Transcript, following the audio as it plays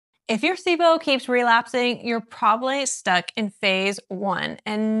If your SIBO keeps relapsing, you're probably stuck in phase one.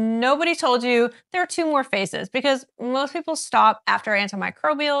 And nobody told you there are two more phases because most people stop after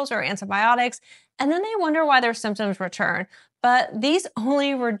antimicrobials or antibiotics, and then they wonder why their symptoms return. But these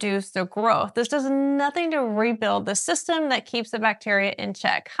only reduce the growth. This does nothing to rebuild the system that keeps the bacteria in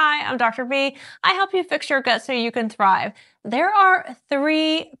check. Hi, I'm Dr. B. I help you fix your gut so you can thrive. There are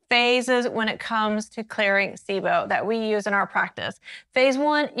three phases when it comes to clearing SIBO that we use in our practice. Phase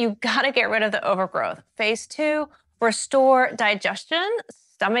one, you gotta get rid of the overgrowth. Phase two, restore digestion,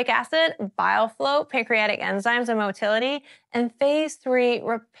 stomach acid, bile flow, pancreatic enzymes, and motility. And phase three,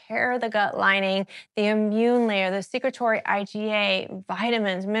 repair the gut lining, the immune layer, the secretory IgA,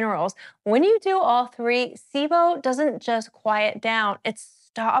 vitamins, minerals. When you do all three, SIBO doesn't just quiet down, it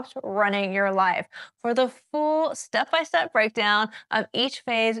stops running your life. For the full step-by-step breakdown of each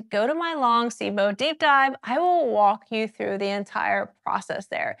phase, go to my long SIBO deep dive. I will walk you through the entire process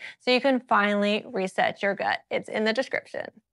there so you can finally reset your gut. It's in the description.